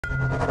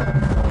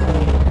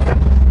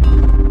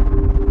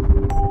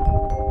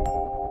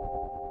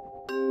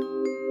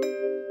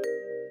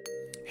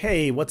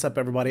Hey, what's up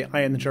everybody?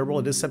 I am the Gerbil.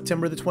 It is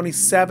September the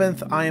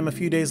 27th. I am a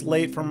few days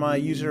late from my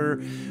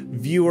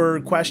viewer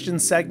question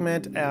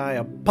segment. I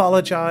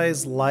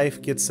apologize.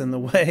 Life gets in the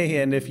way,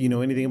 and if you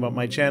know anything about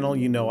my channel,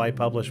 you know I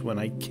publish when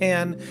I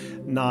can,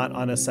 not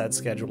on a set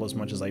schedule as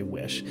much as I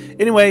wish.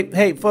 Anyway,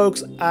 hey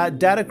folks,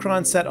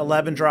 Datacron set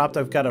 11 dropped.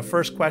 I've got a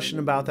first question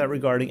about that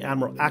regarding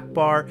Admiral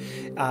Ackbar,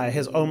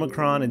 his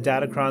Omicron and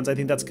Datacrons. I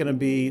think that's going to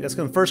be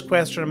the first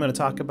question I'm going to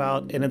talk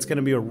about, and it's going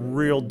to be a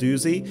real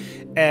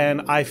doozy,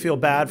 and I feel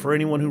bad for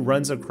anyone who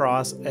runs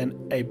across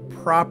a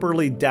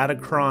properly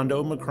Datacron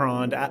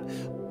Omicron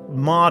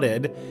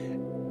modded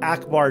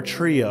Ackbar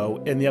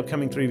trio in the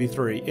upcoming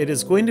 3v3. It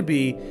is going to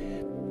be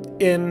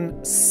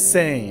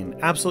insane,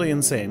 absolutely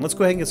insane. Let's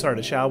go ahead and get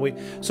started, shall we?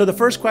 So the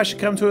first question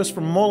comes to us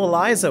from Mole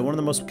Eliza, one of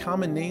the most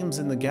common names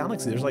in the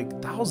galaxy. There's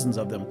like thousands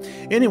of them.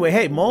 Anyway,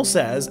 hey, Mole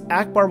says,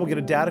 Ackbar will get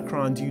a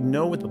Datacron. Do you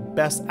know what the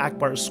best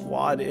Ackbar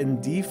squad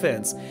in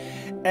defense?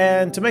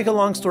 And to make a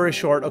long story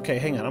short, okay,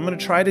 hang on. I'm going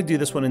to try to do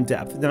this one in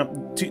depth. Now,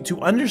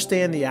 to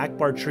understand the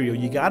Ackbar trio,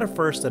 you got to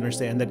first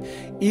understand that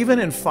even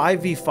in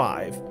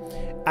 5v5,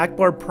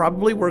 Ackbar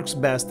probably works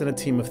best in a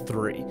team of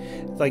 3,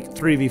 like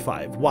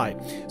 3v5. Why?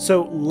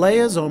 So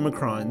Leia's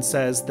Omicron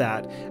says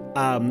that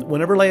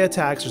whenever Leia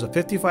attacks, there's a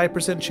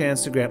 55%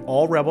 chance to grant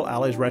all rebel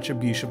allies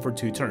retribution for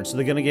 2 turns. So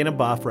they're going to gain a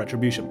buff,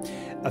 retribution.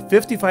 A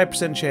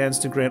 55% chance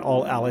to grant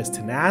all allies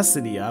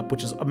tenacity up,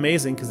 which is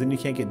amazing because then you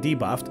can't get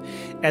debuffed.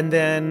 And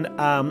then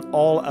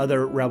all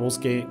other rebels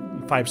gain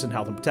 5%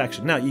 health and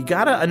protection. Now, you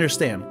got to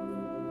understand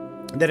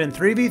that in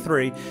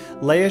 3v3,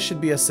 Leia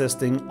should be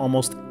assisting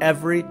almost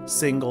every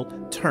single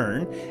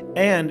turn,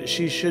 and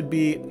she should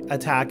be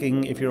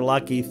attacking, if you're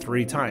lucky,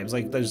 3 times.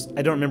 Like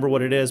I don't remember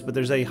what it is, but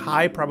there's a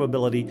high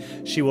probability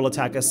she will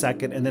attack a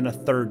second and then a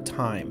third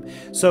time.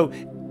 So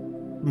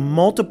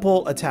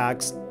multiple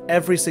attacks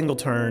every single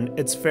turn.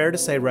 It's fair to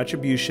say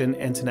retribution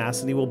and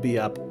tenacity will be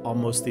up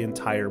almost the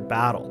entire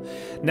battle.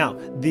 Now,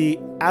 the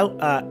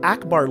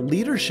Ackbar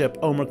leadership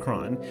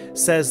Omicron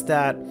says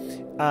that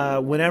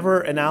whenever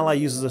an ally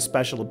uses a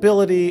special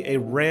ability, a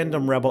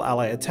random rebel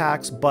ally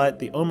attacks, but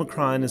the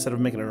Omicron, instead of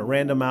making it a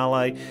random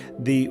ally,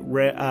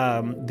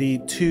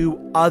 the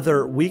 2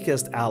 other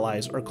weakest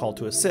allies are called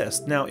to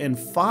assist. Now, in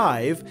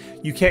 5,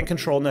 you can't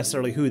control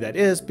necessarily who that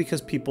is because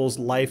people's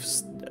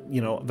lives,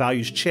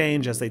 values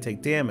change as they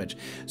take damage.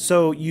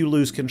 So you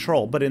lose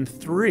control. But in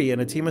 3, in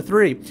a team of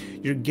 3,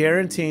 you're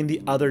guaranteeing the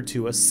other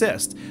to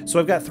assist. So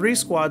I've got 3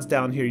 squads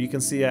down here. You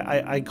can see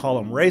I call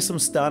them race them,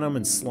 stun them,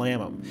 and slam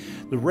them.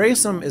 The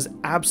race them is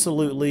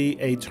absolutely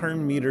a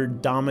turn meter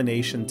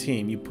domination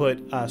team. You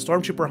put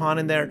Stormtrooper Han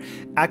in there.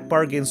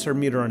 Ackbar gains turn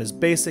meter on his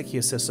basic. He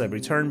assists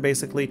every turn,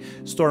 basically.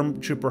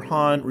 Stormtrooper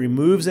Han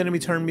removes enemy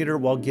turn meter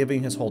while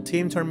giving his whole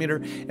team turn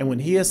meter. And when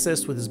he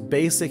assists with his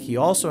basic, he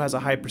also has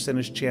a high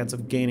percentage chance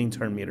of gaining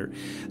turn meter.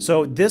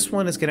 So this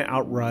one is going to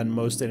outrun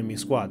most enemy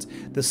squads.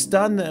 The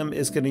stun them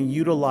is going to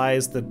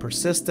utilize the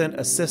persistent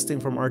assisting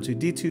from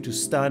R2-D2 to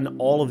stun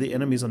all of the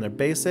enemies on their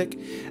basic.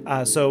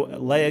 So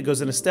Leia goes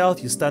into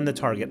stealth, you stun the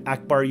target.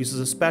 Ackbar uses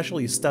a special,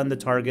 you stun the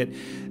target.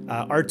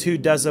 R2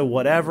 does a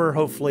whatever.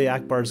 Hopefully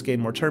Ackbar's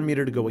gained more turn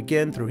meter to go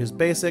again through his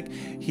basic.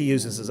 He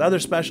uses his other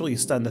special, you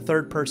stun the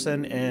third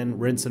person,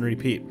 and rinse and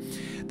repeat.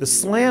 The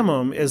slam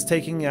 'em is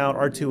taking out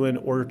R2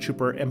 and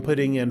Trooper and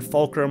putting in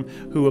Fulcrum,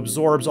 who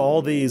absorbs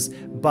all these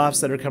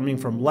buffs that are coming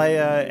from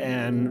Leia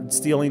and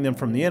stealing them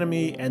from the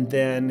enemy, and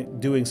then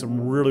doing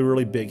some really,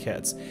 really big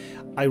hits.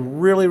 I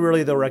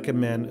really, though,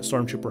 recommend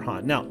Stormtrooper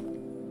Han. Now,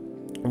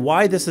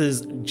 why this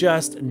is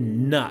just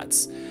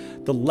nuts.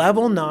 The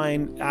level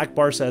 9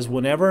 Ackbar says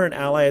whenever an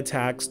ally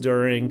attacks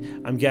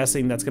during, I'm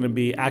guessing that's going to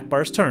be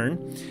Ackbar's turn,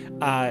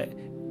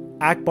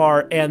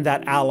 Ackbar and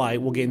that ally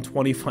will gain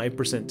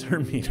 25%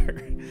 turn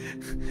meter.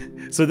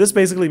 So this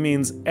basically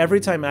means every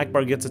time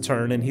Ackbar gets a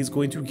turn, and he's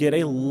going to get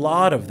a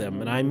lot of them,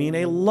 and I mean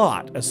a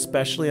lot,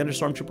 especially under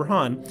Stormtrooper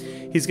Han,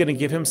 he's going to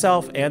give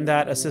himself and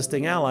that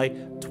assisting ally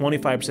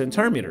 25%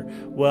 turn meter.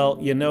 Well,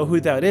 you know who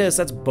that is?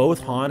 That's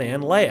both Han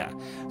and Leia,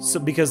 so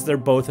because they're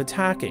both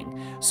attacking.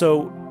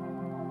 So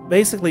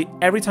basically,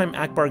 every time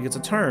Ackbar gets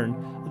a turn,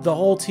 the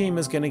whole team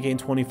is going to gain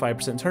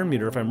 25% turn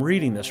meter, if I'm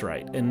reading this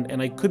right.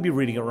 And I could be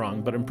reading it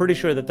wrong, but I'm pretty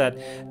sure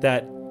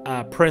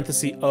that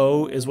parenthesis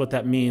O is what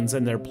that means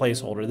in their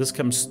placeholder. This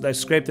comes, I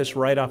scraped this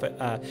right off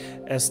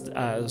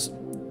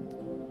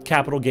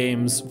Capital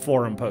Games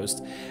forum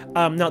post.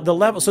 Now the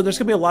level, so there's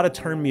gonna be a lot of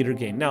turn meter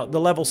gain. Now the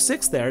level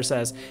 6 there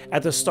says,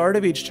 at the start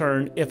of each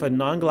turn, if a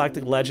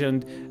non-galactic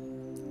legend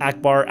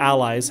Ackbar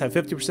allies have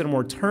 50%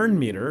 more turn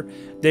meter,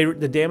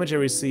 the damage they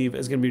receive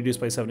is going to be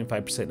reduced by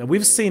 75%. Now,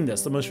 we've seen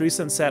this. The most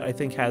recent set, I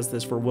think, has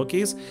this for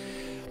Wookiees.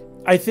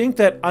 I think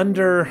that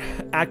under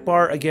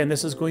Ackbar, again,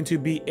 this is going to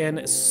be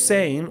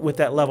insane with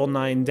that level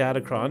 9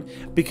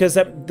 Datacron, because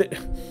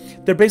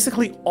they're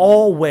basically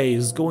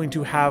always going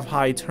to have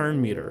high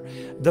turn meter.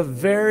 The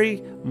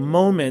very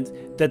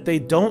moment that they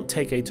don't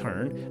take a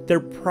turn. They're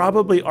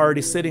probably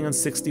already sitting on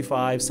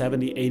 65,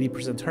 70,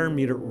 80% turn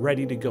meter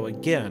ready to go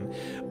again.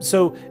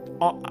 So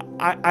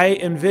I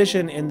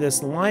envision in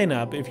this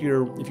lineup, if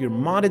you're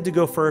modded to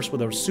go first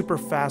with a super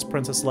fast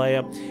Princess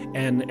Leia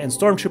and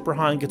Stormtrooper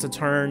Han gets a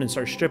turn and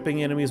starts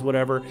stripping enemies,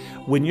 whatever,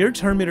 when your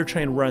turn meter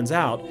train runs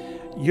out,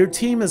 your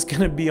team is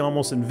going to be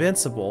almost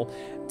invincible,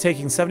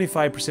 taking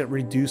 75%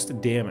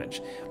 reduced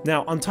damage.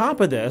 Now, on top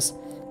of this,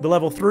 the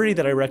level 3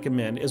 that I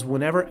recommend is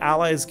whenever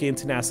allies gain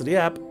tenacity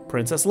up,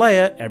 Princess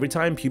Leia, every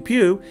time pew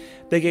pew,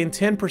 they gain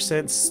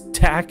 10%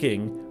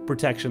 stacking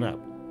protection up.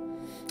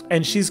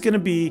 And she's going to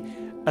be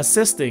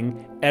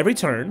assisting every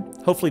turn,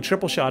 hopefully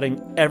triple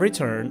shotting every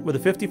turn with a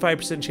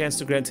 55% chance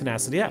to grant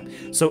tenacity up.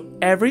 So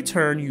every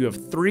turn you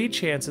have 3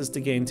 chances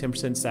to gain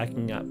 10%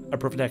 stacking up, or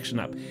protection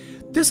up.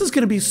 This is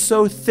going to be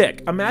so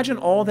thick. Imagine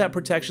all that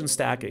protection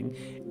stacking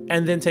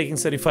and then taking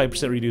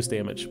 75% reduced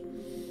damage.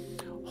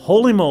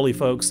 Holy moly,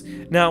 folks.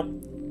 Now,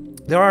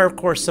 there are, of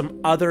course,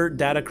 some other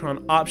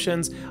Datacron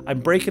options. I'm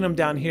breaking them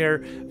down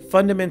here.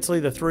 Fundamentally,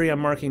 the 3 I'm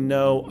marking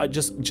no.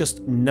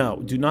 Just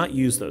no. Do not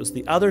use those.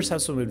 The others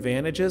have some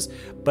advantages,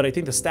 but I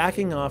think the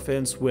stacking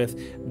offense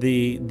with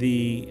the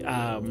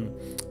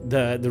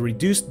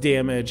reduced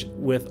damage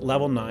with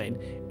level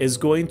 9 is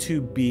going to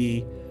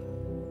be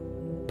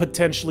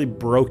potentially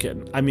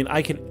broken. I mean,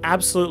 I can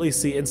absolutely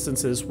see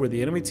instances where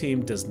the enemy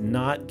team does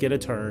not get a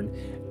turn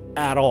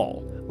at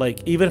all.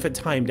 Like, even if it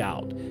timed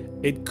out,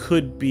 it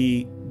could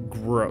be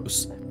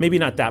gross. Maybe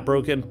not that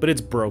broken, but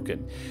it's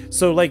broken.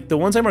 So like the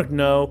ones I marked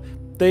no,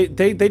 they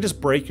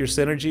just break your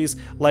synergies.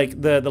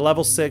 Like the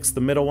level 6,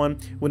 the middle one,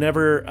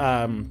 whenever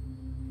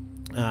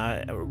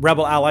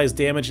rebel allies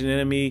damage an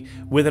enemy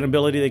with an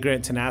ability they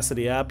grant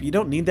tenacity up, you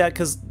don't need that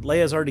because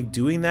Leia's already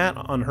doing that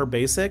on her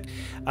basic.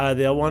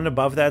 The one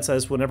above that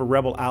says whenever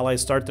rebel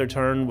allies start their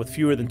turn with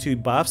fewer than 2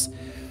 buffs,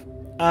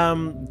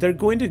 they're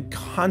going to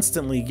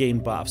constantly gain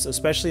buffs,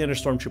 especially under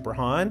Stormtrooper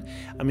Han.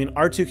 I mean,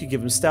 R2 could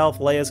give him stealth,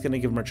 Leia's going to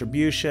give him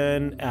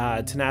retribution,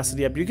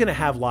 tenacity up. You're going to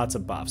have lots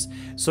of buffs.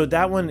 So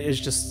that one is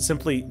just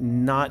simply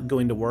not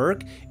going to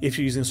work if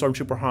you're using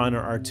Stormtrooper Han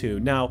or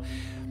R2. Now,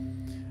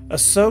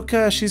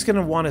 Ahsoka, she's going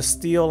to want to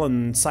steal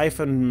and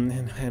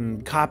siphon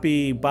and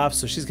copy buffs,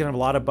 so she's going to have a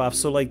lot of buffs.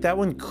 So like that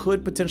one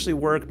could potentially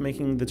work,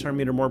 making the turn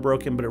meter more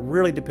broken, but it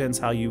really depends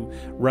how you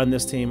run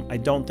this team. I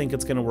don't think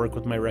it's going to work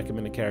with my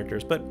recommended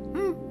characters, but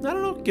I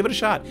don't know, give it a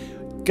shot.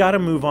 Gotta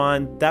move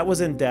on. That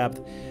was in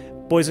depth.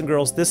 Boys and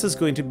girls, this is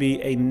going to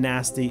be a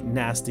nasty,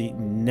 nasty,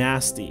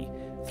 nasty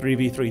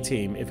 3v3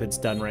 team if it's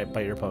done right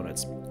by your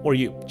opponents. Or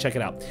you. Check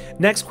it out.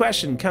 Next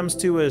question comes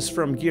to us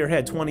from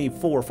Gearhead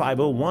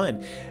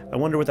 24501. I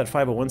wonder what that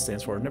 501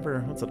 stands for.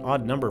 Never, that's an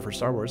odd number for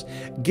Star Wars.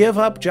 Give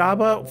up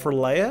Jabba for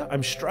Leia?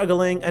 I'm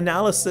struggling.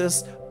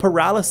 Analysis.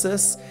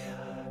 Paralysis.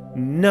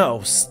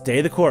 No,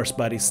 stay the course,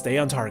 buddy. Stay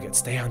on target.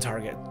 Stay on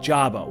target.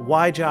 Jabba.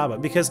 Why Jabba?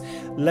 Because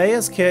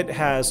Leia's kit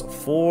has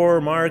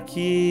 4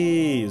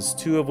 marquees,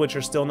 2 of which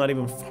are still not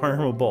even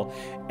farmable.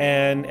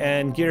 And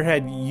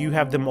Gearhead, you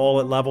have them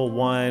all at level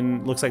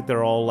 1. Looks like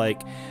they're all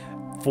like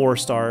 4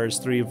 stars,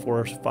 3,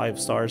 4, 5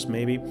 stars,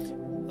 maybe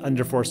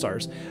under 4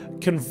 stars.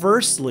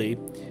 Conversely,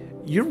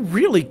 you're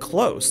really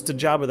close to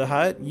Jabba the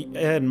Hutt,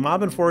 and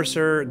Mob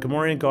Enforcer,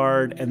 Gamorrean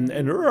Guard, and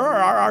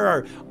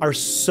are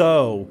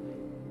so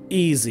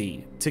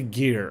easy to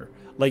gear.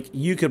 Like,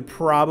 you could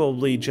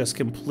probably just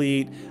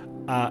complete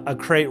a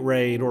crate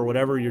raid or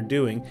whatever you're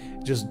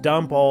doing, just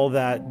dump all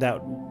that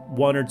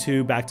 1 or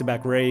 2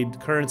 back-to-back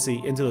raid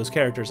currency into those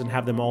characters and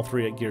have them all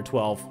 3 at gear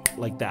 12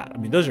 like that. I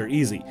mean, those are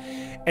easy.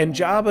 And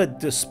Jabba,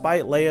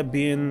 despite Leia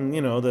being,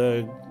 you know,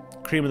 the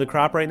cream of the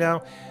crop right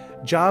now,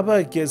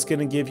 Jabba is going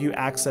to give you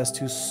access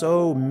to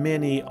so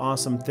many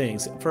awesome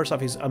things. First off,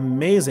 he's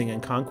amazing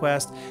in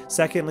Conquest.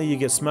 Secondly, you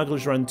get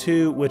Smuggler's Run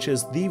 2, which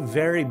is the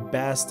very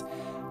best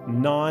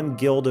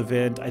non-guild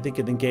event, I think,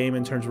 in the game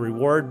in terms of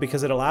reward,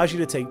 because it allows you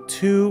to take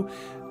 2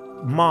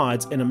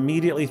 mods and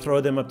immediately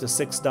throw them up to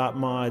 6 dot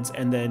mods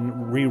and then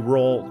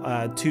re-roll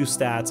 2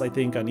 stats, I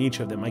think, on each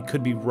of them. I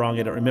could be wrong,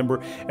 I don't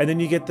remember. And then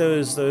you get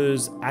those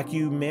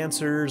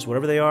Accumancers,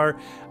 whatever they are,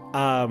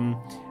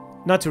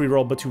 not to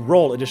re-roll, but to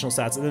roll additional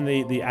stats. And then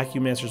the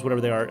Accumancers,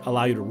 whatever they are,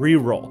 allow you to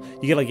re-roll.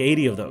 You get like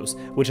 80 of those,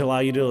 which allow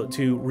you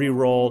to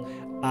re-roll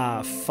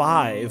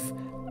 5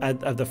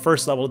 of the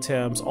first level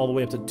attempts all the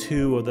way up to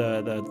 2 of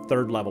the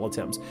 3rd level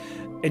attempts.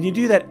 And you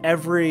do that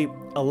every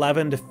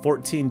 11 to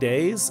 14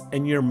 days,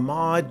 and your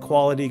mod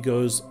quality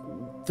goes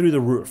through the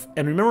roof.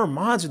 And remember,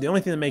 mods are the only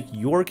thing that make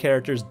your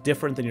characters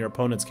different than your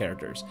opponent's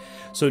characters.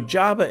 So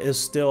Jabba is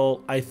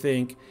still, I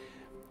think,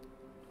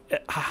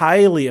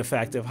 highly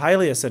effective,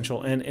 highly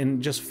essential,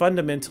 and just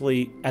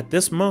fundamentally at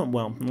this moment,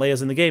 well,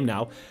 Leia's in the game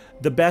now,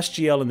 the best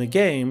GL in the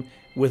game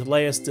with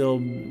Leia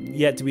still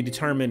yet to be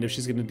determined if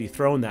she's going to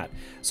dethrone that.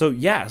 So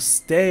yeah,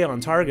 stay on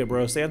target,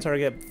 bro. Stay on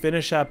target,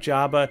 finish up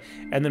Jabba,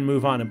 and then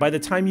move on. And by the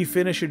time you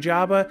finish your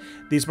Jabba,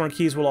 these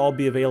marquees will all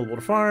be available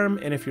to farm,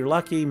 and if you're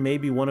lucky,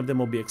 maybe one of them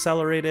will be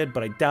accelerated,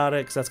 but I doubt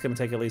it, because that's going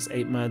to take at least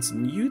 8 months.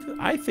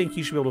 And I think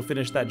you should be able to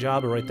finish that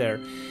Jabba right there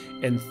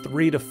in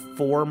 3 to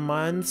 4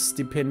 months,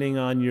 depending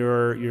on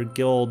your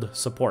guild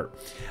support.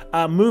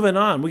 Moving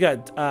on, we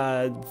got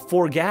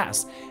 4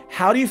 gas.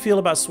 How do you feel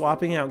about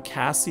swapping out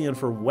Cassian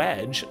for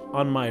Wedge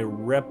on my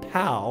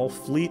Repal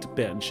fleet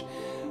bench?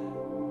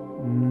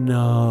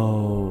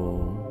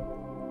 No.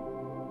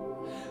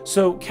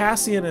 So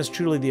Cassian is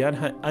truly the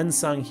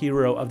unsung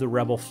hero of the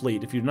Rebel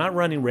fleet. If you're not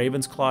running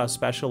Raven's Claw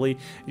especially,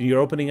 you're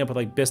opening up with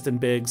like Biston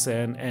Biggs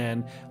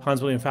and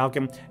Hans William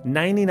Falcon,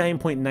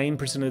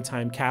 99.9% of the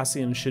time,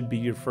 Cassian should be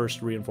your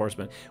first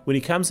reinforcement. When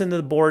he comes into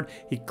the board,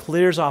 he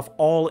clears off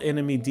all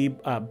enemy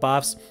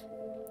buffs.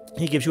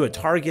 He gives you a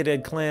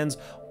targeted cleanse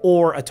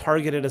or a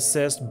targeted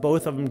assist,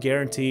 both of them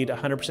guaranteed,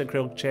 100%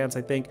 critical chance,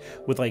 I think,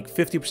 with like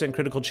 50%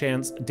 critical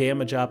chance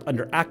damage up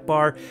under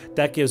Ackbar.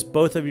 That gives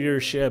both of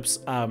your ships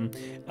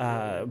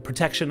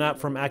protection up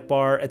from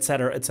Ackbar,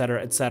 etc.,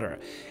 etc., etc.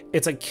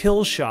 It's a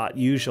kill shot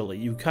usually.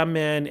 You come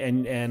in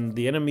and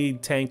the enemy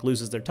tank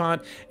loses their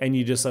taunt, and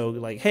you just go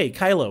like, hey,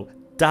 Kylo,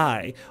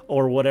 die,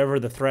 or whatever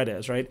the threat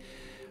is, right?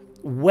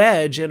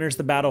 Wedge enters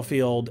the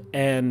battlefield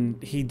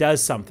and he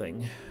does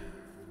something.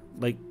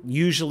 Like,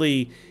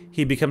 usually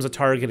he becomes a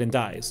target and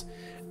dies.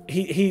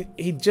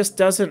 He just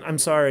doesn't, I'm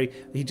sorry,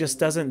 he just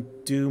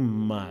doesn't do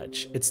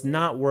much. It's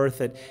not worth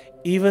it.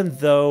 Even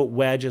though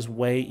Wedge is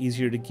way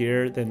easier to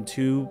gear than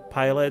 2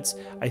 pilots,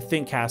 I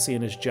think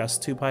Cassian is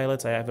just 2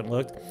 pilots, I haven't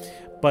looked.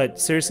 But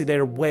seriously,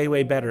 they're way,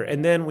 way better.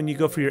 And then when you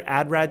go for your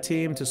Adrad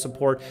team to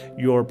support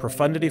your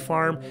Profundity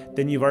farm,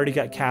 then you've already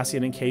got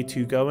Cassian and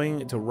K2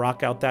 going to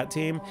rock out that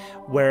team.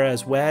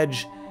 Whereas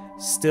Wedge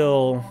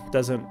still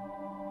doesn't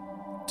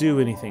do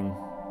anything,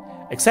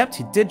 except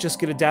he did just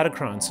get a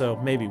Datacron, so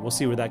maybe we'll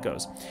see where that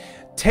goes.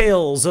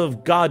 Tales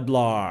of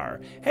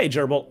Godlar. Hey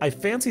Gerbil, I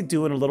fancy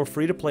doing a little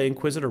free-to-play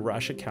Inquisitor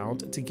Rush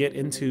account to get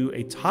into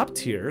a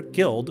top-tier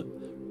guild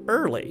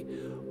early.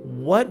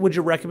 What would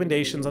your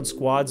recommendations on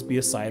squads be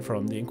aside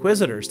from the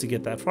Inquisitors to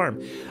get that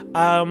farm?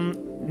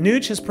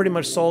 Nooch has pretty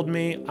much sold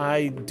me.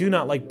 I do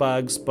not like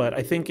bugs, but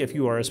I think if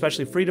you are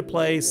especially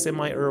free-to-play,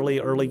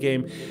 early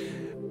game,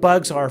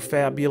 bugs are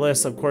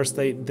fabulous. Of course,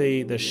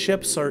 the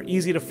ships are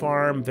easy to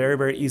farm, very,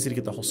 very easy to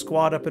get the whole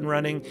squad up and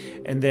running.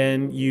 And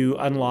then you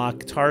unlock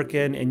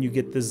Tarkin and you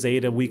get the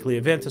Zeta weekly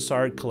event to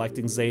start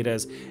collecting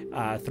Zetas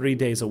 3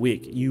 days a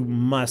week. You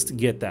must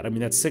get that. I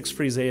mean, that's 6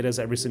 free Zetas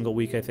every single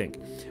week, I think.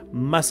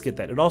 Must get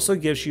that. It also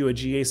gives you a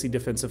GAC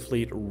defensive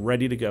fleet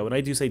ready to go. And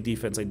I do say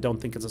defense. I don't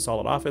think it's a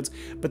solid offense,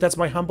 but that's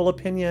my humble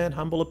opinion.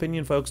 Humble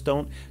opinion, folks.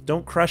 Don't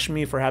crush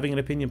me for having an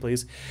opinion,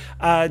 please.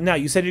 Now,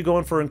 you said you're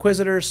going for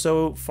Inquisitors,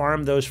 so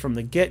farm those from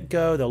the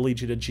get-go. They'll lead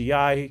you to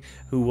GI,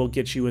 who will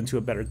get you into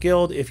a better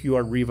guild if you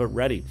are Reva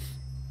ready.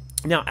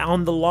 Now,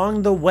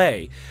 along the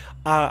way,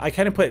 I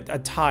kind of put a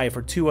tie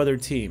for 2 other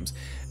teams.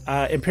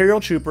 Imperial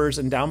Troopers,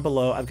 and down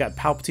below, I've got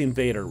Palpatine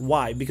Vader.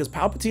 Why? Because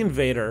Palpatine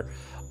Vader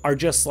are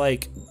just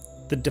like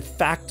the de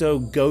facto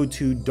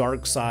go-to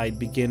dark side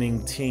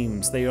beginning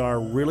teams. They are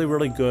really,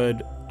 really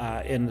good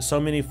in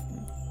so many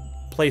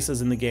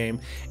places in the game,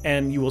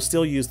 and you will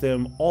still use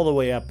them all the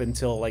way up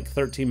until like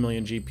 13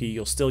 million GP.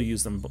 You'll still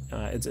use them.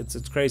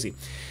 It's crazy.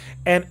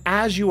 And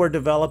as you are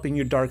developing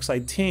your dark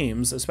side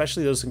teams,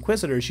 especially those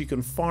Inquisitors, you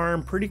can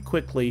farm pretty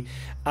quickly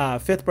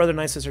 5th brother,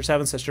 9th sister,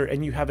 7th sister,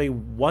 and you have a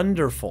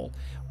wonderful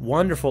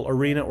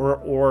arena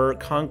or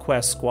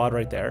conquest squad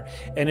right there.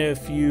 And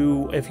if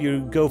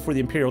you go for the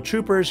Imperial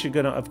Troopers, you're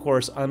gonna of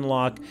course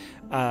unlock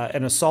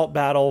an assault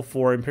battle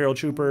for Imperial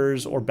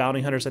Troopers or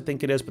Bounty Hunters, I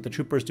think it is, but the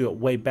Troopers do it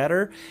way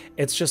better.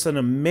 It's just an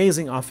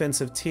amazing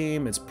offensive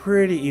team. It's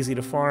pretty easy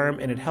to farm,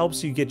 and it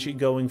helps you get you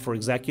going for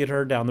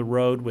Executor down the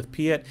road with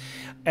Piet.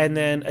 And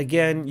then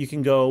again, you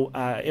can go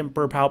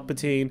Emperor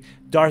Palpatine,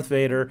 Darth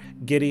Vader,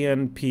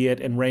 Gideon,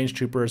 Piet, and Range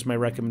Trooper is my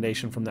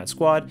recommendation from that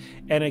squad.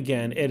 And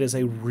again, it is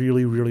a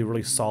really, really,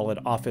 really solid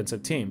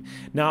offensive team.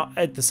 Now,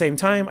 at the same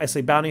time, I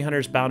say Bounty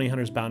Hunters, Bounty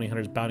Hunters, Bounty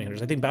Hunters, Bounty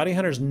Hunters. I think Bounty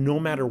Hunters, no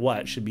matter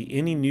what, should be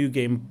any new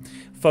game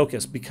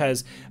focus,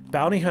 because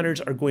Bounty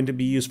Hunters are going to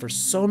be used for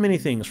so many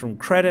things, from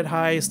credit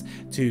heist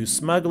to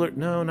smuggler,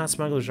 no, not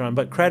smugglers run,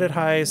 but credit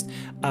heist,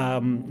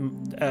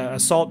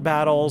 assault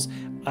battles,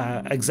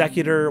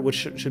 Executor,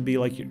 which should be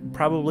like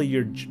probably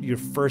your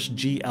first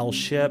GL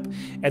ship,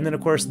 and then of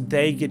course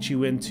they get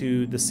you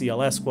into the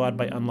CLS squad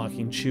by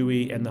unlocking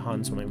Chewie and the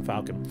Han Solo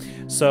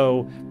Falcon.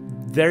 So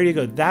there you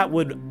go. That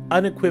would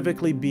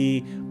unequivocally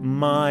be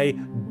my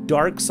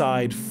dark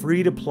side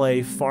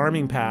free-to-play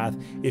farming path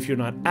if you're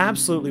not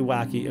absolutely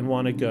wacky and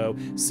want to go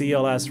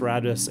CLS,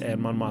 Radis, and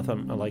Mon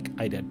Mothma like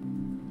I did.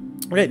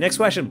 Okay, next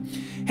question.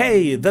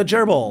 Hey, the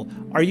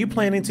Gerbil, are you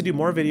planning to do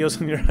more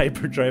videos on your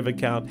Hyperdrive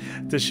account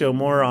to show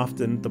more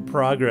often the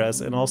progress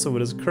and also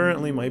what is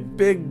currently my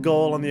big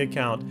goal on the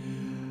account?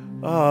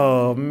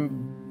 Oh,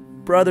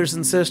 brothers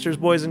and sisters,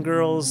 boys and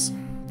girls,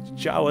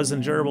 Jawas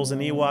and gerbils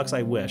and Ewoks.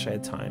 I wish I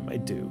had time. I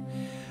do.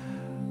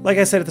 Like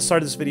I said at the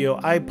start of this video,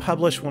 I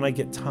publish when I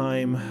get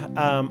time.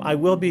 I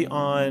will be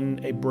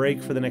on a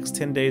break for the next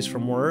 10 days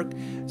from work,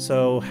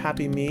 so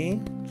happy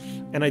me.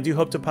 And I do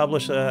hope to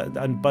publish a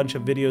bunch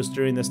of videos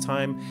during this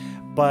time,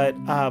 but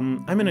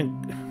I'm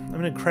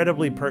an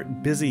incredibly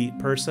busy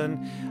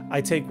person. I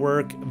take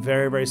work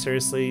very, very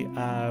seriously,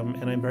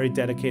 and I'm very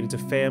dedicated to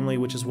family,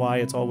 which is why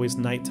it's always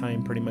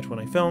nighttime pretty much when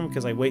I film,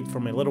 because I wait for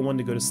my little one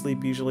to go to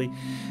sleep usually,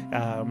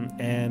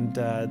 and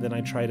then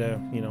I try to,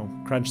 you know,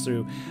 crunch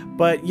through.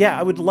 But yeah,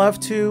 I would love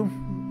to,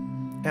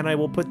 and I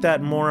will put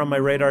that more on my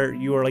radar.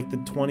 You are like the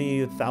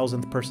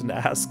 20,000th person to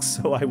ask,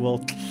 so I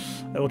will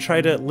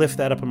try to lift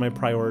that up on my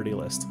priority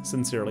list,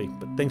 sincerely.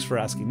 But thanks for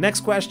asking.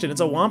 Next question,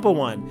 it's a Wampa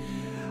one.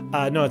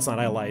 No, it's not.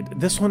 I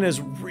lied. This one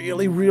is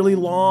really, really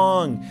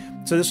long.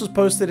 So this was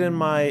posted in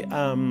my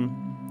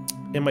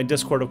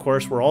Discord, of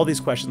course, where all these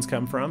questions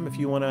come from. If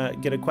you want to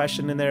get a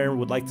question in there and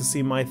would like to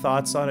see my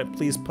thoughts on it,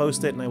 please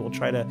post it, and I will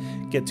try to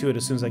get to it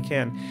as soon as I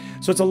can.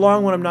 So it's a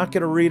long one. I'm not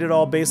going to read it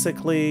all.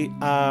 Basically,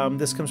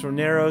 this comes from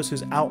Narrows,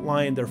 who's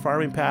outlined their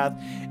farming path,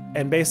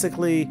 and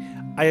basically,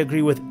 I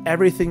agree with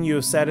everything you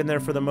have said in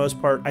there for the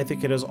most part. I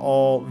think it is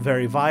all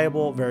very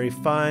viable, very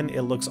fun.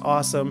 It looks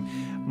awesome.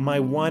 My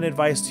one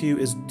advice to you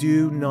is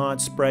do not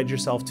spread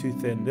yourself too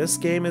thin. This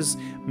game is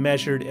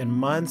measured in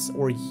months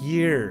or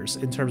years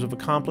in terms of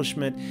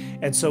accomplishment.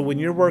 And so when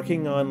you're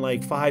working on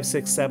like 5,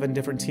 6, 7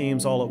 different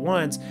teams all at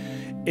once,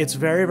 it's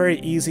very, very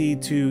easy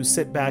to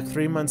sit back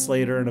 3 months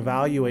later and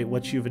evaluate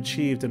what you've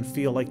achieved and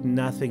feel like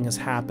nothing has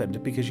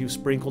happened because you've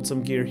sprinkled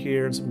some gear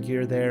here and some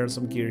gear there and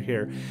some gear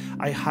here.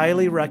 I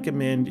highly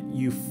recommend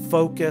you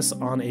focus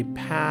on a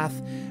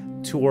path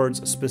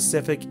towards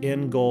specific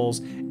end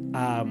goals,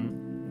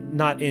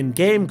 not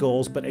in-game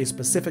goals, but a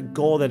specific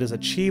goal that is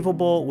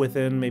achievable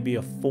within maybe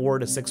a 4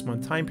 to 6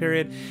 month time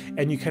period,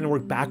 and you kind of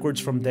work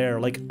backwards from there.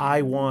 Like,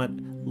 I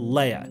want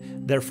Leia,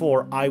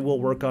 therefore I will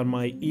work on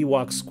my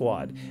Ewok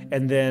squad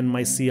and then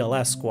my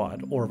CLS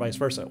squad, or vice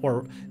versa.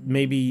 Or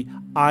maybe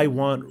I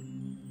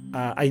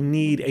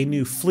need a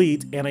new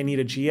fleet and I need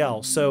a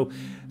GL. So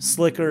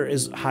Slicker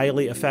is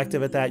highly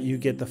effective at that. You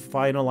get the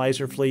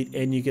finalizer fleet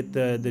and you get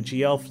the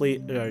GL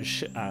fleet,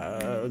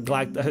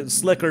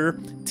 Slicker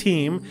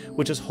team,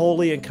 which is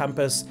wholly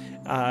encompass,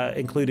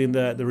 including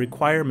the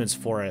requirements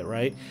for it,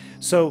 right?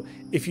 So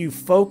if you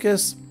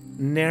focus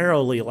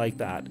narrowly like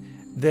that,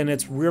 then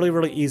it's really,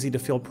 really easy to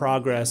feel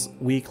progress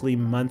weekly,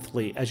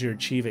 monthly as you're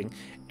achieving.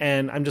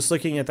 And I'm just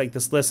looking at like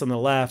this list on the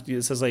left.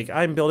 It says like,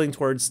 I'm building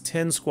towards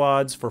 10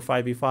 squads for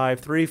 5v5,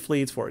 3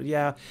 fleets for,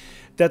 yeah,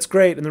 that's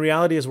great. And the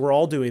reality is we're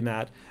all doing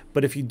that.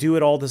 But if you do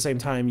it all at the same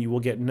time, you will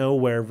get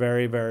nowhere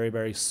very, very,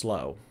 very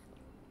slow.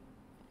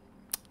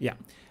 Yeah,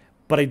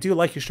 but I do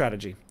like your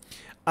strategy.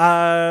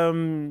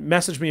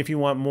 Message me if you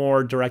want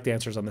more direct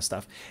answers on this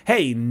stuff.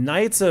 Hey,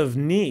 Knights of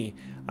Ni,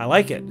 I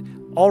like it.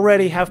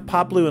 Already have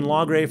Poplu and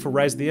Lawgrave for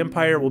Rise of the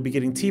Empire. We'll be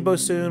getting Teebo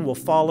soon. We'll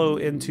follow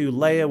into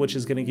Leia, which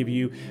is going to give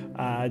you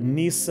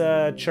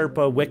Nisa,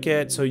 Chirpa,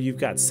 Wicket. So you've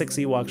got 6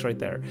 Ewoks right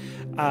there.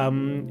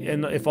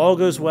 And if all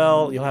goes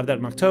well, you'll have that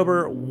in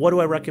October. What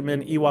do I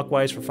recommend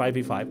Ewok-wise for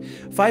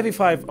 5v5?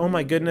 5v5, oh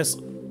my goodness.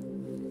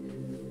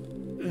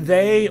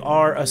 They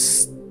are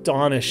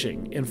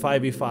astonishing in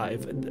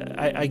 5v5.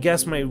 I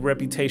guess my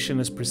reputation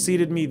has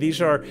preceded me.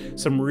 These are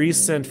some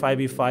recent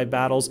 5v5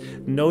 battles.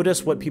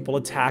 Notice what people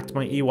attacked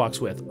my Ewoks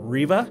with.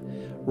 Reva,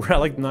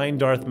 Relic 9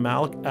 Darth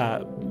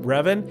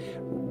Revan,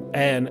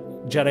 and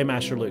Jedi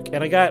Master Luke.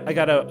 And I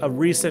got a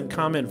recent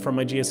comment from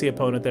my GAC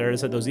opponent there. It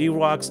said those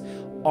Ewoks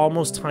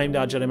almost timed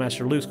out Jedi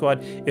Master Luke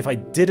squad. If I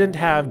didn't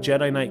have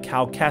Jedi Knight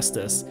Cal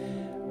Kestis,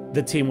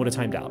 the team would have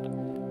timed out.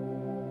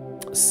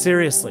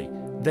 Seriously.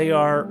 They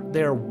are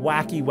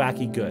wacky,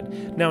 wacky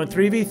good. Now in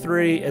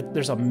 3v3,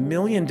 there's a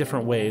million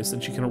different ways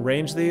that you can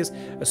arrange these,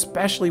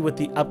 especially with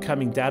the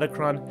upcoming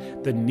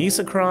Datacron. The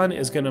Nisacron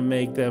is going to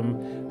make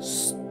them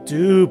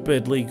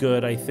stupidly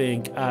good, I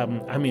think.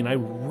 I mean, I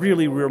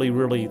really, really,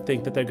 really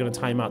think that they're going to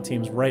time out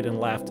teams right and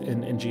left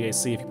in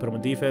GAC if you put them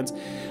on defense.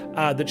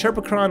 The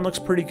Chirpacron looks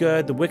pretty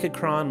good. The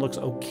Wicked-cron looks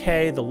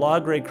okay. The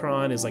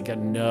Lawgrave-cron is like a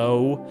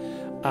no.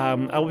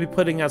 I will be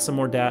putting out some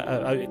more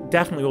data. I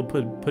definitely will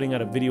be putting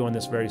out a video on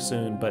this very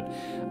soon. But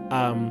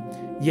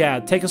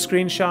yeah, take a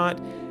screenshot.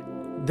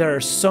 There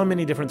are so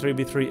many different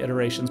 3v3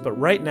 iterations, but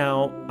right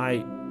now,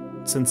 I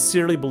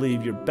sincerely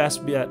believe your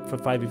best bet for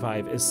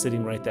 5v5 is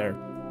sitting right there.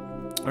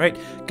 All right,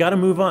 gotta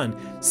move on.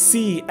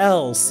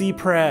 CLC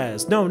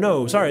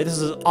No, sorry, this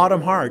is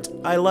Autumn Heart.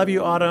 I love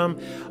you, Autumn.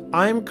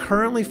 I'm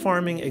currently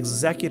farming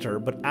Executor,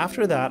 but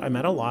after that, I'm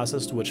at a loss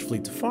as to which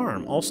fleet to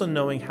farm. Also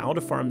knowing how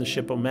to farm the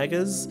ship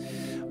Omegas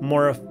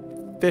more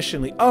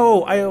efficiently.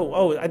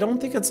 I don't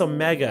think it's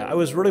Omega. I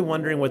was really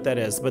wondering what that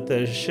is, but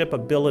the ship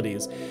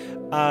abilities.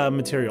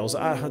 materials.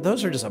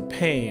 Those are just a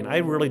pain. I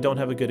really don't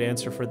have a good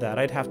answer for that.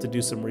 I'd have to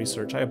do some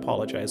research. I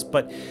apologize.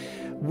 But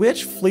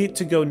which fleet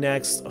to go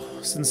next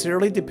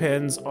sincerely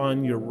depends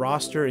on your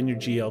roster and your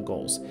GL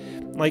goals.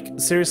 Like,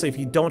 seriously, if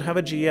you don't have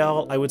a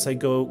GL, I would say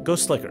go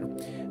Slicker.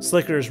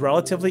 Slicker is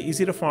relatively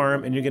easy to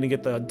farm, and you're going to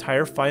get the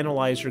entire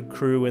finalizer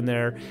crew in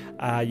there.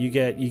 You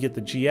get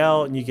the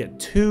GL, and you get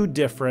 2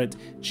 different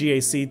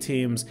GAC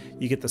teams.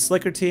 You get the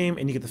Slicker team,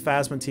 and you get the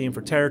Phasma team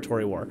for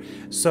Territory War.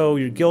 So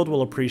your guild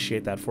will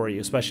appreciate that for you,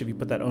 especially if you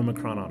put that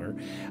Omicron on her.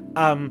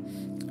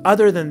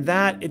 Other than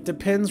that, it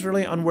depends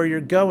really on where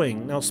you're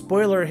going. Now,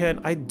 spoiler hint,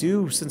 I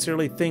do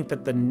sincerely think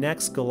that the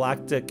next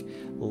Galactic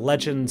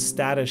Legend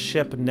status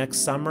ship next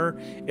summer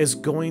is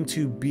going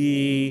to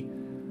be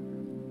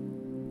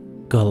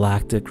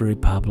Galactic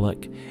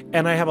Republic.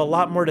 And I have a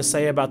lot more to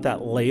say about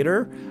that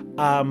later.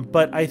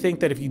 But I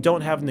think that if you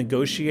don't have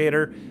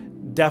Negotiator,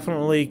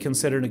 definitely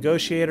consider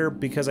Negotiator,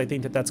 because I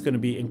think that that's going to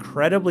be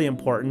incredibly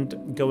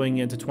important going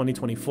into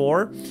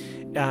 2024.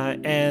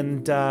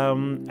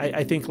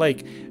 I think,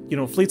 like, you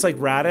know, fleets like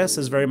Radis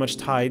is very much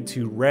tied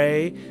to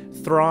Rey.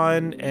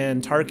 Thrawn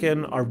and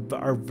Tarkin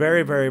are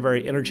very, very,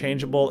 very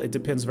interchangeable. It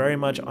depends very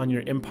much on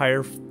your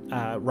Empire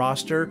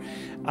roster.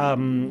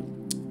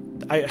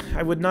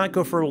 I would not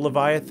go for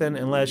Leviathan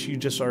unless you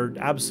just are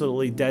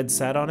absolutely dead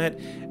set on it.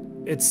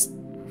 It's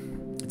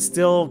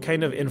still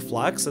kind of in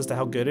flux as to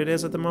how good it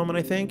is at the moment,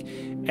 I think.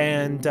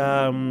 And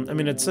I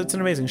mean, it's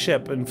an amazing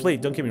ship and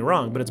fleet, don't get me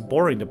wrong, but it's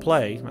boring to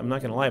play. I'm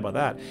not going to lie about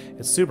that.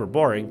 It's super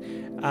boring.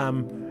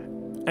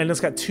 And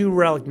it's got 2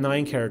 Relic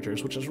 9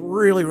 characters, which is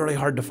really, really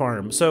hard to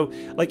farm. So,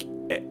 like,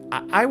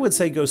 I would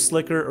say go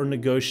Slicker or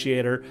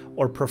Negotiator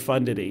or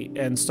Profundity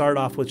and start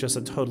off with just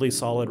a totally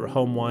solid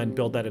home one,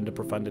 build that into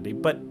Profundity.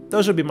 But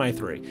those would be my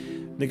 3.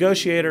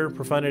 Negotiator,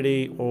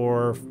 Profundity,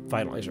 or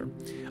Finalizer.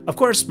 Of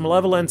course,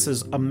 Malevolence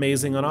is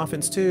amazing on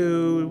offense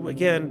too.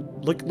 Again,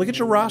 look at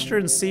your roster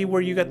and see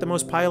where you got the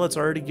most pilots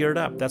already geared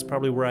up. That's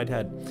probably where I'd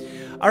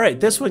head. All right,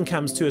 this one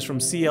comes to us from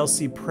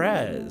CLC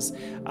Prez.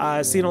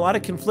 Seeing a lot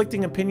of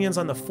conflicting opinions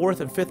on the 4th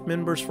and 5th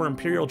members for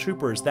Imperial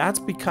Troopers. That's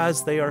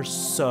because they are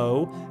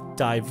so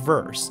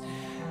diverse.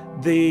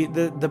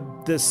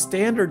 The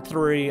standard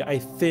 3, I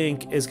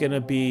think, is going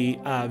to be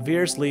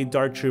Veers, Lead,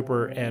 Dark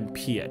Trooper, and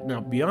Piet. Now,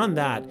 beyond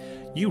that,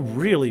 you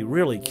really,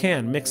 really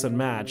can mix and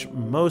match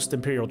most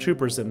Imperial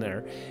Troopers in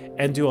there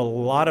and do a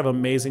lot of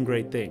amazing,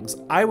 great things.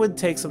 I would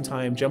take some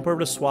time, jump over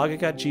to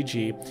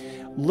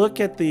SWGOH.gg,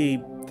 look at the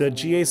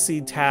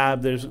GAC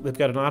tab. They've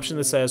got an option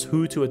that says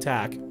who to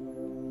attack.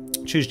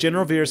 Choose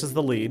General Veers as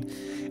the lead,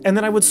 and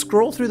then I would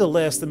scroll through the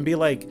list and be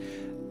like,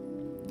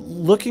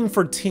 looking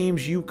for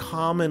teams you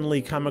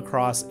commonly come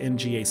across in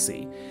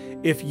GAC.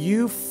 If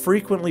you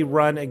frequently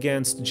run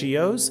against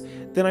Geos,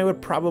 then I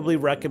would probably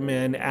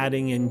recommend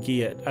adding in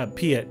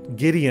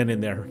Gideon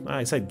in there.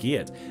 I said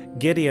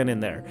Gideon in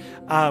there.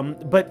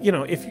 But you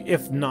know,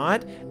 if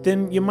not,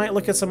 then you might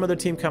look at some other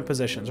team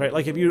compositions, right?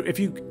 Like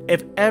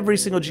if every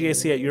single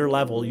GAC at your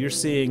level you're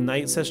seeing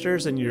Night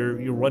Sisters and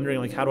you're wondering,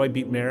 like, how do I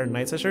beat Mare and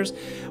Night Sisters?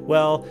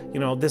 Well, you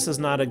know, this is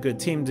not a good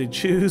team to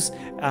choose,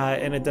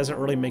 and it doesn't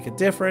really make a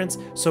difference.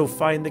 So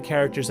find the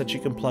characters that you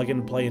can plug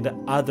and play into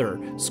other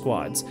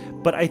squads.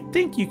 But I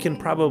think you can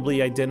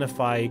probably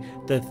identify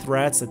the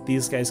threats that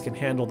these guys can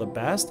handle the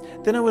best.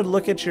 Then I would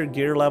look at your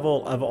gear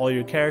level of all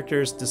your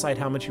characters, decide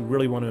how much you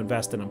really want to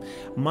invest in them.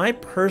 My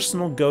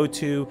personal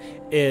go-to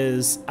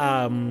is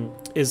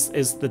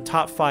the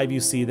top 5 you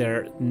see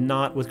there,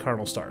 not with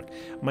Colonel Stark.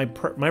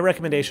 My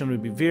recommendation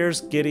would be Veers,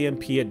 Gideon,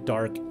 Piet,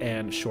 Dark,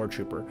 and Shore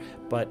Trooper.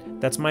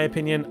 But that's my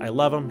opinion. I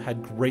love them,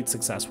 had great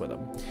success with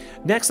them.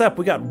 Next up,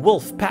 we got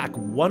Wolf Pack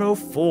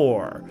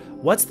 104.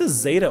 What's the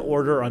Zeta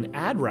order on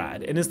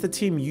Adrad? And is the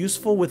team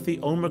useful with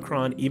the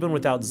Omicron even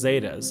without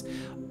Zetas?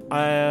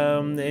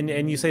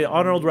 And you say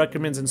Arnold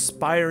recommends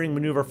Inspiring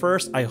Maneuver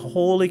first. I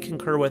wholly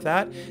concur with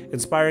that.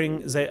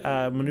 Inspiring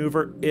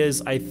Maneuver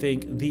is, I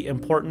think, the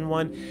important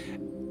one.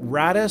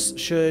 Radis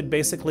should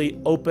basically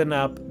open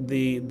up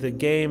the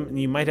game.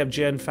 You might have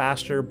gen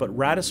faster, but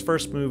Radis'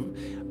 first move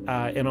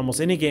in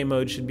almost any game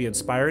mode should be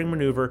Inspiring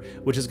Maneuver,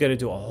 which is going to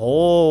do a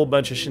whole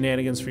bunch of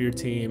shenanigans for your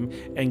team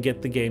and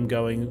get the game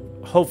going,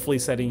 hopefully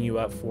setting you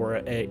up for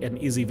an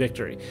easy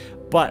victory.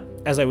 But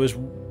as I was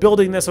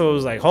building this, I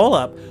was like, hold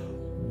up,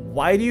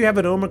 why do you have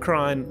an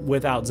Omicron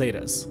without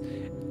Zetas?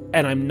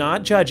 And I'm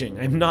not judging,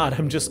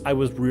 I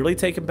was really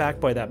taken back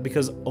by that,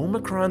 because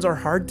Omicrons are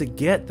hard to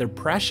get. They're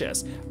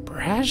precious.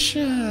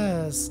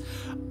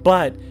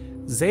 But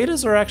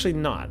Zetas are actually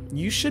not.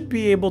 You should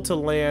be able to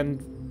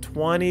land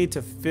 20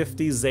 to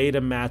 50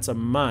 Zeta mats a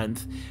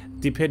month,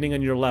 depending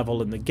on your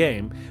level in the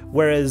game.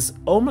 Whereas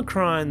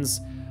Omicrons,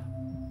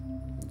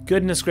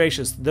 goodness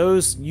gracious,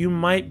 those you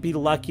might be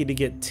lucky to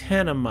get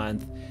 10 a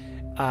month.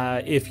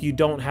 If you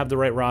don't have the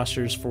right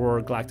rosters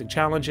for Galactic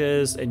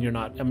Challenges, and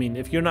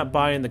if you're not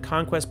buying the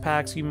Conquest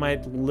packs, you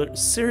might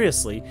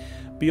seriously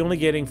be only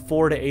getting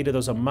 4 to 8 of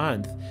those a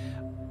month.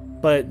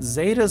 But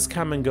Zetas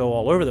come and go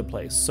all over the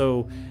place,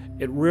 so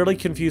it really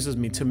confuses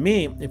me. To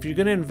me, if you're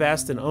going to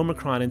invest an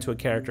Omicron into a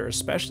character,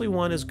 especially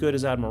one as good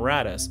as Admiral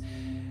Radis,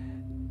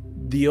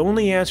 The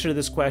only answer to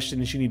this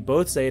question is you need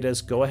both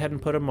Zetas. Go ahead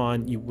and put them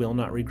on. You will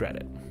not regret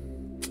it.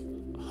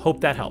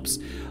 Hope that helps.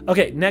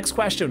 Okay, next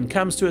question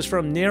comes to us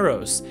from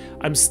Neros.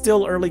 I'm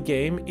still early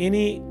game.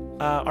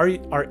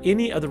 Are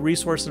any of the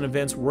resources and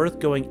events worth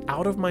going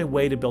out of my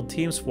way to build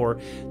teams for?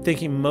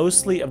 Thinking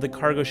mostly of the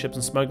cargo ships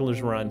and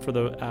smugglers run for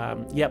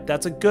the. Yep,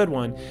 that's a good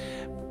one.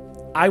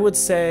 I would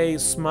say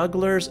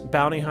smugglers,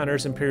 bounty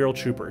hunters, imperial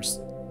troopers.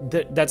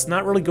 That's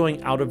not really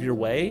going out of your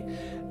way.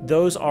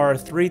 Those are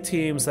 3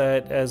 teams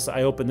that, as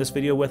I open this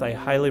video with, I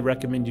highly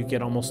recommend you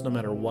get almost no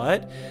matter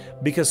what,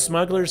 because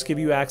smugglers give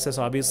you access,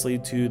 obviously,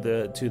 to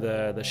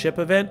the ship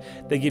event.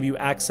 They give you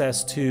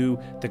access to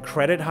the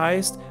credit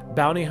heist.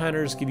 Bounty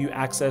hunters give you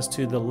access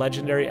to the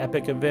legendary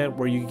epic event,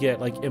 where you get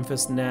like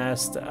Infus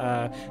Nest,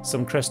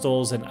 some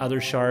crystals, and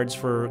other shards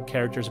for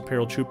characters,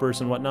 Imperial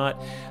troopers and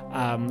whatnot.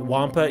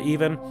 Wampa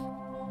even.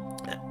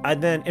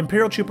 And then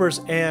Imperial troopers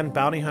and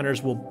bounty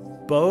hunters will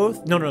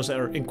both,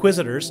 sorry,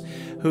 Inquisitors,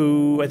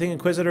 who I think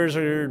Inquisitors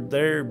are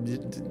there.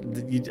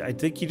 I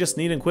think you just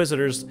need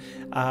Inquisitors,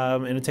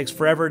 and it takes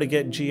forever to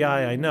get GI,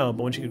 I know,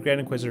 but once you get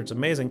Grand Inquisitor, it's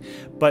amazing.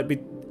 But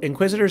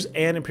Inquisitors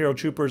and Imperial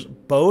Troopers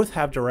both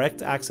have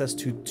direct access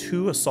to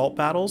 2 assault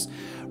battles.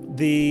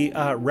 The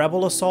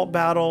Rebel Assault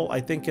battle, I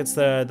think it's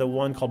the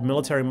one called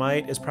Military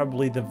Might, is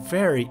probably the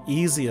very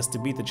easiest to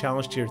beat the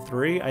Challenge Tier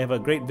 3. I have a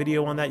great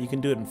video on that. You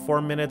can do it in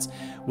 4 minutes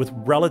with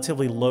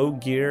relatively low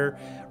gear.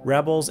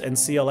 Rebels and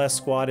CLS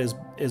squad is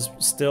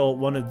still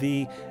one of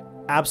the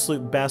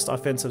absolute best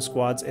offensive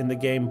squads in the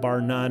game, bar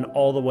none,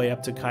 all the way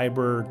up to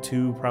Kyber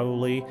 2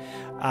 probably.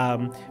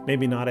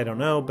 Maybe not, I don't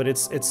know, but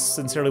it's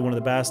sincerely one of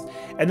the best.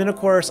 And then of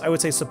course I would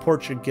say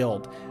support your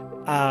guild.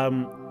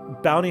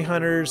 Bounty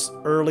hunters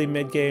early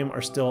mid game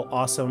are still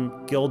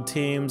awesome guild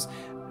teams.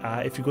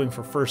 If you're going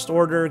for First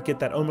Order, get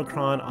that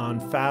Omicron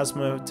on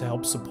Phasma to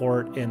help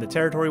support in the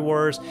Territory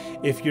Wars.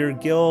 If your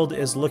guild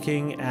is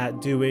looking at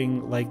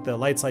doing like the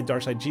light side,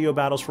 dark side Geo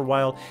battles for a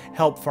while,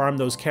 help farm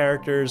those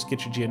characters,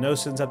 get your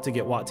Geonosians up to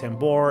get Wat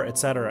Tambor,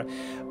 etc.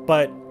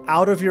 But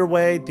out of your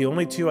way, the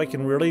only 2 I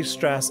can really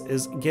stress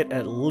is get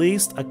at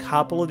least a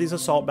couple of these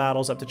assault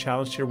battles up to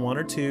Challenge Tier 1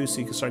 or 2 so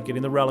you can start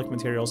getting the relic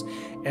materials,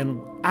 and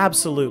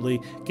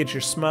absolutely get your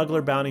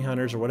smuggler, bounty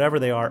hunters, or whatever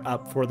they are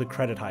up for the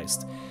credit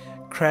heist.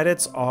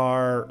 Credits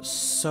are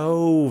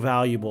so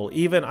valuable.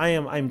 Even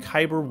I'm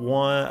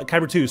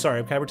Kyber 2, sorry,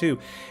 I'm Kyber 2.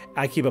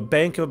 I keep a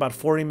bank of about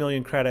 40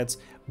 million credits,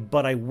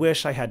 but I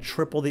wish I had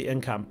triple the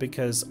income,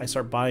 because I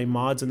start buying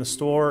mods in the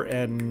store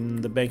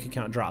and the bank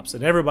account drops.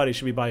 And everybody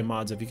should be buying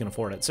mods if you can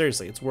afford it.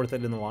 Seriously, it's worth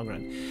it in the long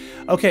run.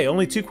 Okay,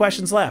 only 2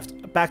 questions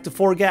left. Back to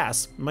 4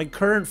 gas. My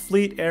current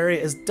fleet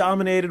area is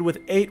dominated with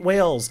 8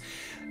 whales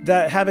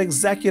that have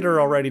Executor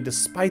already,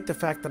 despite the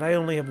fact that I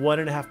only have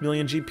 1.5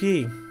 million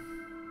GP.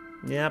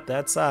 Yep,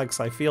 that sucks.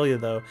 I feel you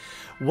though.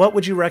 What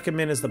would you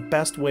recommend is the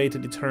best way to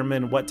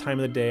determine what time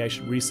of the day I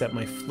should reset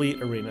my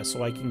fleet arena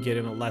so I can get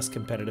in a less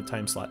competitive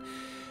time slot?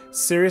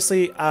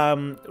 Seriously,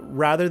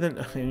 rather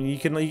than, you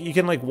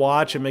can like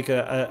watch and make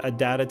a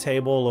data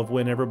table of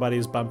when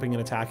everybody's bumping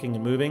and attacking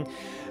and moving,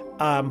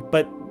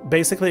 but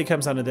basically it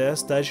comes down to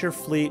this: does your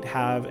fleet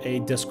have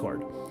a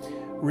Discord?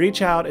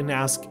 Reach out and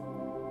ask,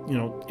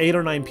 8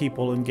 or 9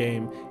 people in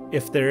game,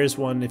 if there is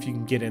one, if you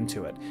can get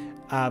into it.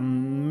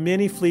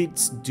 Many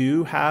fleets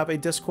do have a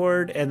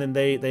Discord, and then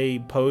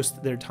they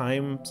post their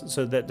time,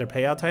 so that their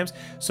payout times,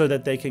 so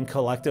that they can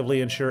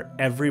collectively ensure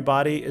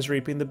everybody is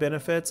reaping the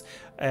benefits,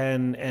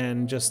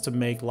 and just to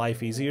make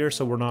life easier,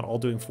 so we're not all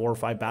doing 4 or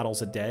 5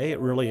 battles a day. It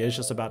really is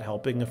just about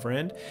helping a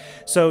friend.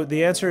 So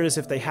the answer is,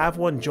 if they have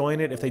one, join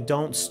it. If they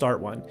don't,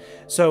 start one.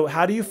 So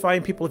how do you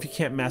find people if you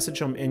can't message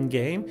them in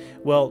game?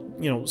 Well,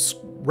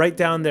 write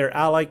down their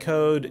ally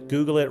code,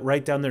 Google it,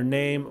 write down their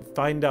name,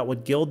 find out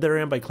what guild they're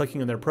in by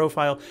clicking on their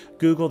profile,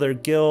 Google their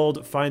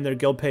guild, find their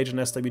guild page on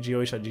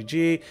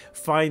SWGOH.gg,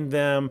 find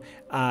them,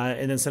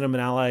 and then send them an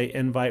ally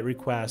invite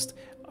request,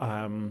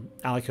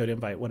 ally code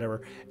invite,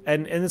 whatever.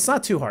 And it's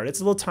not too hard.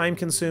 It's a little time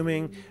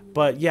consuming,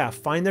 but yeah,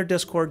 find their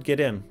Discord, get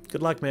in.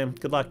 Good luck, man.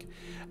 Good luck.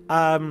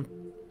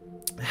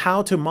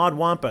 How to mod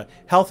Wampa: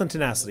 health and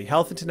tenacity,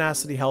 health and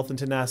tenacity, health and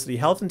tenacity,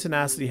 health and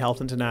tenacity,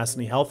 health and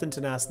tenacity, health and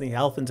tenacity,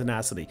 health and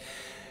tenacity,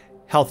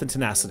 health and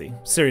tenacity.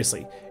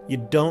 Seriously, you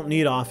don't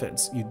need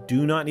offense. You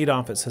do not need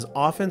offense. His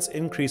offense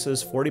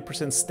increases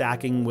 40%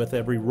 stacking with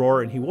every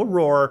roar, and he will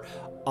roar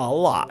a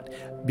lot.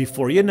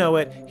 Before you know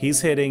it,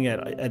 he's hitting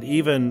at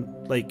even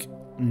like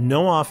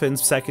no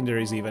offense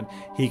secondaries even.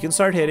 He can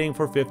start hitting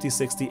for 50,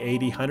 60,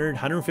 80, 100,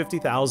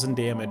 150,000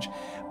 damage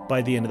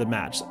by the end of the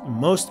match.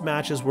 Most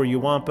matches where you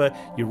Wampa,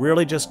 you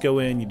really just go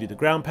in, you do the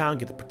ground pound,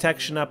 get the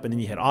protection up, and then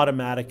you hit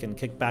automatic and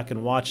kick back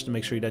and watch to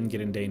make sure he doesn't get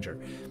in danger.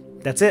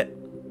 That's it.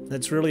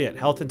 That's really it.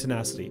 Health and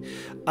tenacity.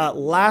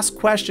 Last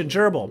question,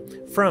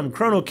 Gerbil, from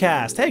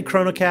Chronocast. Hey,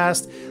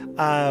 Chronocast.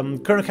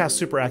 Chronocast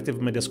super active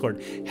in my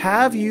Discord.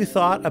 Have you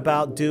thought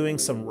about doing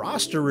some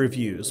roster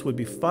reviews? Would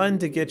be fun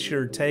to get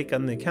your take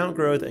on the account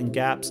growth and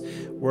gaps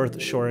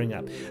worth shoring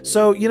up.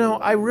 So, you know,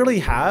 I really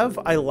have.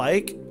 I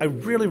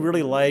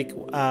really like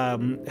how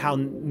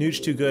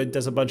Nooch Too Good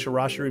does a bunch of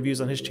roster reviews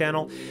on his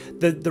channel.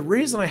 The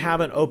reason I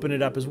haven't opened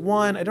it up is,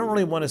 one, I don't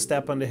really want to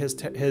step onto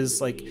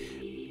his like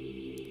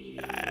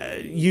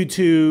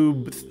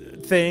YouTube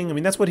thing. I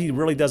mean, that's what he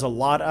really does a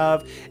lot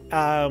of.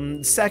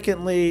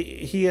 Secondly,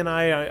 he and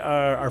I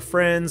are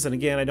friends, and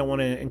again, I don't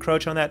want to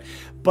encroach on that.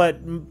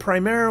 But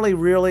primarily,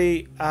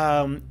 really,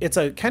 it's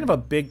a kind of a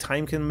big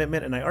time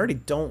commitment, and I already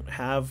don't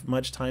have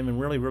much time. I'm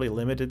really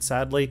limited,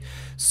 sadly.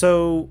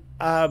 So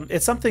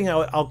it's something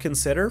I'll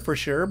consider for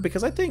sure,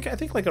 because I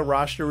think like a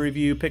roster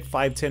review, pick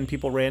 5-10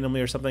 people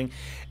randomly or something,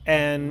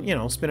 and you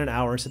know, spend an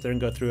hour, sit there and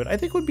go through it, I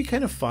think would be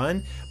kind of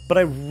fun. But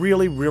I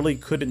really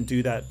couldn't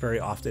do that very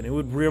often. It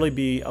would really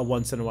be a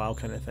once in a while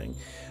kind of thing.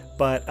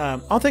 But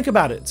I'll think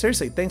about it.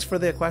 Seriously, thanks for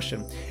the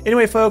question.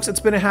 Anyway, folks, it's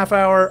been a half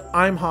hour.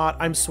 I'm hot,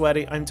 I'm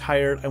sweaty, I'm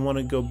tired, I want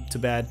to go to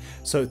bed.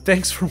 So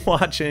thanks for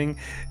watching.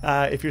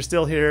 If you're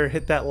still here,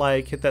 hit that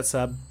like, hit that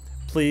sub,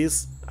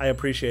 please. I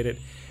appreciate it.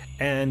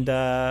 And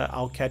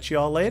I'll catch you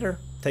all later.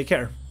 Take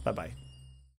care. Bye-bye.